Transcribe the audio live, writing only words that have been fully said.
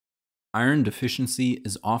Iron deficiency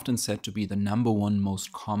is often said to be the #1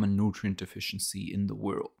 most common nutrient deficiency in the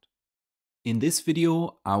world. In this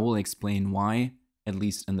video, I will explain why, at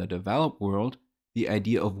least in the developed world, the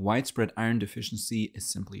idea of widespread iron deficiency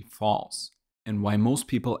is simply false, and why most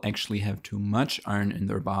people actually have too much iron in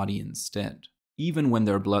their body instead, even when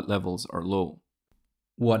their blood levels are low.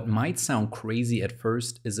 What might sound crazy at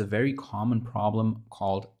first is a very common problem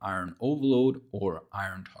called iron overload or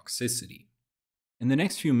iron toxicity. In the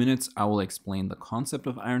next few minutes, I will explain the concept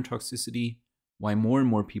of iron toxicity, why more and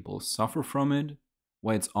more people suffer from it,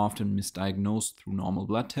 why it's often misdiagnosed through normal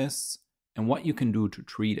blood tests, and what you can do to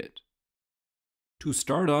treat it. To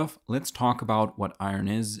start off, let's talk about what iron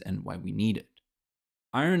is and why we need it.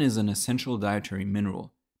 Iron is an essential dietary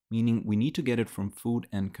mineral, meaning we need to get it from food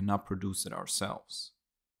and cannot produce it ourselves.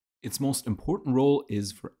 Its most important role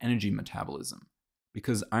is for energy metabolism,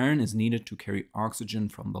 because iron is needed to carry oxygen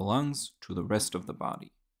from the lungs to the rest of the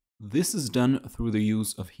body. This is done through the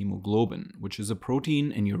use of hemoglobin, which is a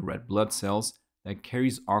protein in your red blood cells that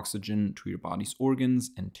carries oxygen to your body's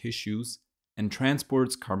organs and tissues and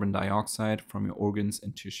transports carbon dioxide from your organs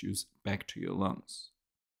and tissues back to your lungs.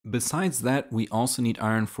 Besides that, we also need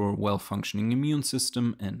iron for a well-functioning immune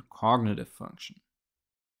system and cognitive function.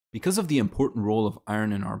 Because of the important role of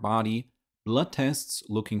iron in our body, blood tests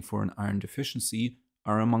looking for an iron deficiency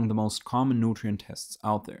are among the most common nutrient tests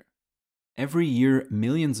out there. Every year,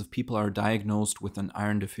 millions of people are diagnosed with an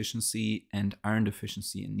iron deficiency and iron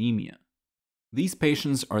deficiency anemia. These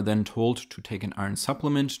patients are then told to take an iron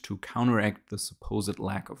supplement to counteract the supposed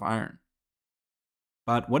lack of iron.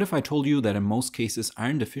 But what if I told you that in most cases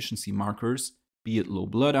iron deficiency markers, be it low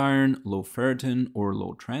blood iron, low ferritin, or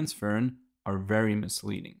low transferrin, are very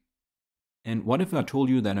misleading? And what if I told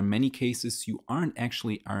you that in many cases you aren't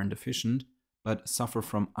actually iron deficient, but suffer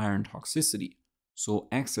from iron toxicity, so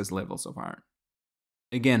excess levels of iron?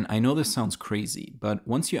 Again, I know this sounds crazy, but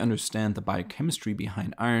once you understand the biochemistry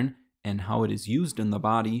behind iron and how it is used in the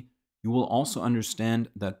body, you will also understand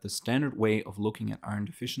that the standard way of looking at iron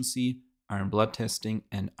deficiency, iron blood testing,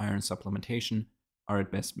 and iron supplementation are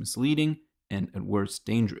at best misleading and at worst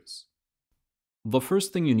dangerous. The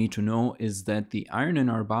first thing you need to know is that the iron in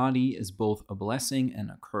our body is both a blessing and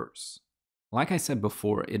a curse. Like I said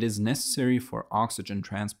before, it is necessary for oxygen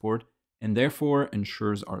transport and therefore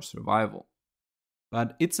ensures our survival.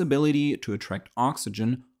 But its ability to attract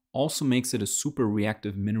oxygen also makes it a super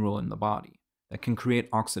reactive mineral in the body that can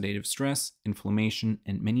create oxidative stress, inflammation,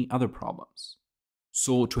 and many other problems.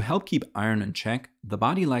 So to help keep iron in check, the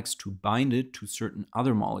body likes to bind it to certain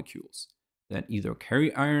other molecules that either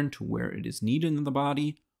carry iron to where it is needed in the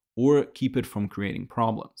body or keep it from creating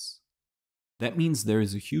problems. That means there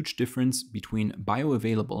is a huge difference between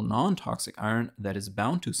bioavailable non-toxic iron that is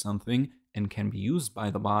bound to something and can be used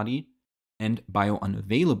by the body, and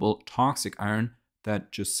biounavailable toxic iron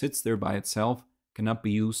that just sits there by itself, cannot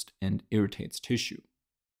be used, and irritates tissue.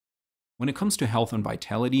 When it comes to health and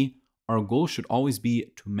vitality, our goal should always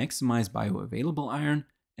be to maximize bioavailable iron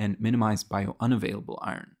and minimize biounavailable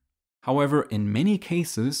iron. However, in many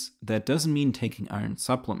cases, that doesn't mean taking iron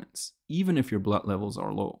supplements, even if your blood levels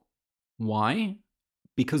are low. Why?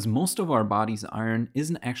 Because most of our body's iron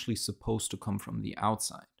isn't actually supposed to come from the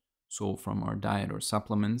outside, so from our diet or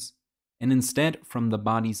supplements, and instead from the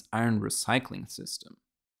body's iron recycling system,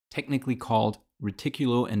 technically called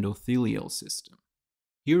reticuloendothelial system.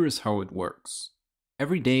 Here is how it works.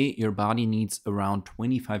 Every day, your body needs around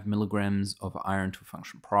 25 milligrams of iron to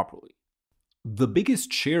function properly. The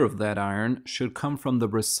biggest share of that iron should come from the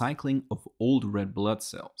recycling of old red blood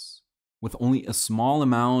cells, with only a small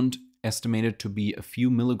amount, estimated to be a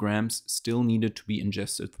few milligrams, still needed to be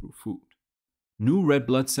ingested through food. New red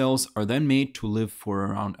blood cells are then made to live for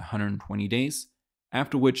around 120 days,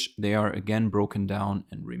 after which they are again broken down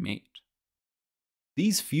and remade.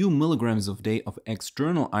 These few milligrams a day of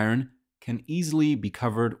external iron can easily be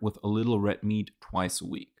covered with a little red meat twice a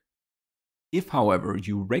week. If, however,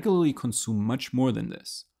 you regularly consume much more than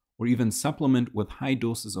this, or even supplement with high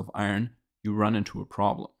doses of iron, you run into a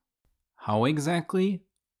problem. How exactly?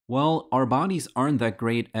 Well, our bodies aren't that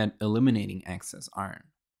great at eliminating excess iron.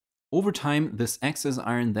 Over time, this excess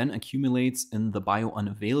iron then accumulates in the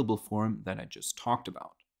biounavailable form that I just talked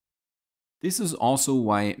about. This is also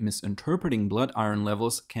why misinterpreting blood iron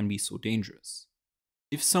levels can be so dangerous.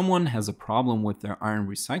 If someone has a problem with their iron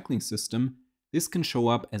recycling system, this can show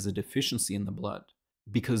up as a deficiency in the blood,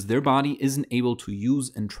 because their body isn't able to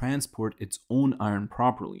use and transport its own iron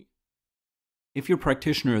properly. If your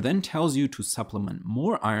practitioner then tells you to supplement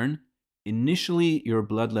more iron, initially your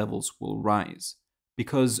blood levels will rise,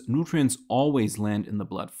 because nutrients always land in the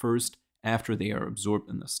blood first after they are absorbed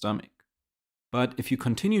in the stomach. But if you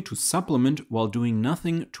continue to supplement while doing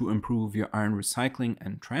nothing to improve your iron recycling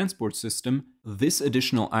and transport system, this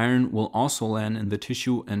additional iron will also land in the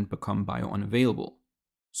tissue and become biounavailable.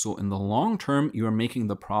 So in the long term, you are making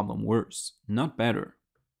the problem worse, not better.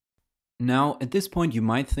 Now, at this point, you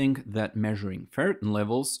might think that measuring ferritin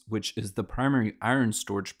levels, which is the primary iron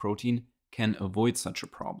storage protein, can avoid such a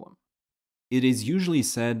problem. It is usually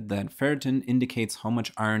said that ferritin indicates how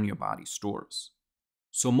much iron your body stores.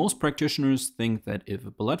 So most practitioners think that if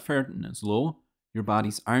blood ferritin is low, your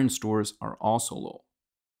body's iron stores are also low.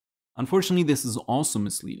 Unfortunately, this is also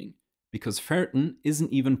misleading, because ferritin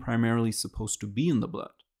isn't even primarily supposed to be in the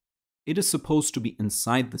blood. It is supposed to be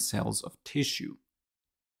inside the cells of tissue.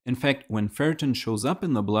 In fact, when ferritin shows up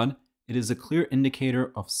in the blood, it is a clear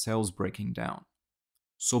indicator of cells breaking down.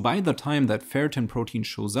 So by the time that ferritin protein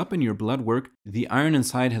shows up in your blood work, the iron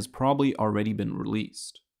inside has probably already been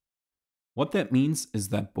released. What that means is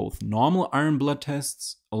that both normal iron blood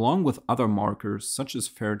tests, along with other markers such as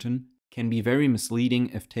ferritin, can be very misleading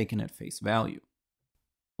if taken at face value.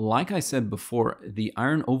 Like I said before, the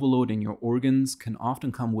iron overload in your organs can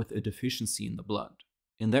often come with a deficiency in the blood.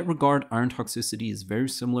 In that regard, iron toxicity is very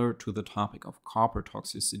similar to the topic of copper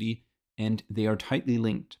toxicity, and they are tightly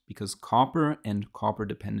linked because copper and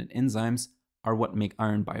copper-dependent enzymes are what make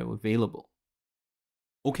iron bioavailable.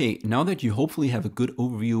 Okay, now that you hopefully have a good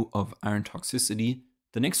overview of iron toxicity,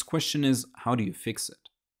 the next question is, how do you fix it?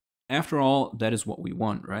 After all, that is what we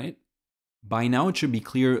want, right? By now it should be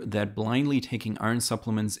clear that blindly taking iron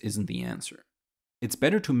supplements isn't the answer. It's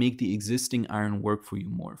better to make the existing iron work for you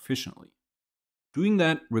more efficiently. Doing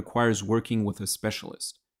that requires working with a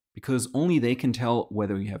specialist, because only they can tell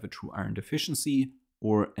whether you have a true iron deficiency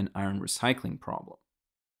or an iron recycling problem.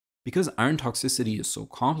 Because iron toxicity is so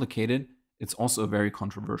complicated, it's also a very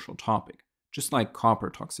controversial topic, just like copper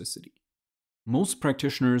toxicity. Most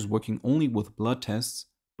practitioners working only with blood tests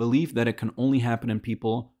believe that it can only happen in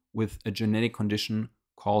people with a genetic condition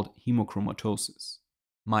called hemochromatosis.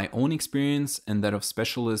 My own experience and that of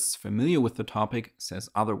specialists familiar with the topic says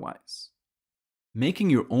otherwise. Making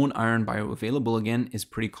your own iron bioavailable again is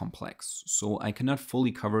pretty complex, so I cannot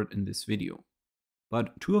fully cover it in this video.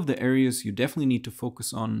 But two of the areas you definitely need to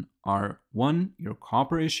focus on are 1. Your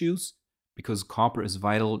copper issues, because copper is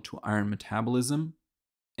vital to iron metabolism,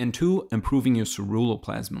 and 2. Improving your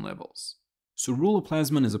ceruloplasmin levels.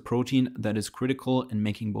 Ceruloplasmin is a protein that is critical in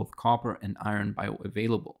making both copper and iron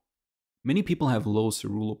bioavailable. Many people have low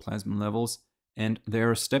ceruloplasmin levels, and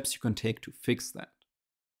there are steps you can take to fix that.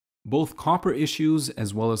 Both copper issues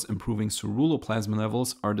as well as improving ceruloplasmin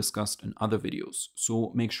levels are discussed in other videos,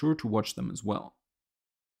 so make sure to watch them as well.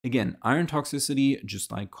 Again, iron toxicity,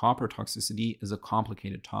 just like copper toxicity, is a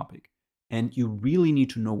complicated topic, and you really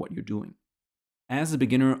need to know what you're doing. As a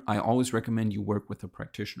beginner, I always recommend you work with a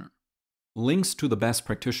practitioner. Links to the best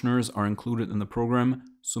practitioners are included in the program,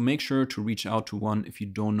 so make sure to reach out to one if you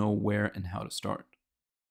don't know where and how to start.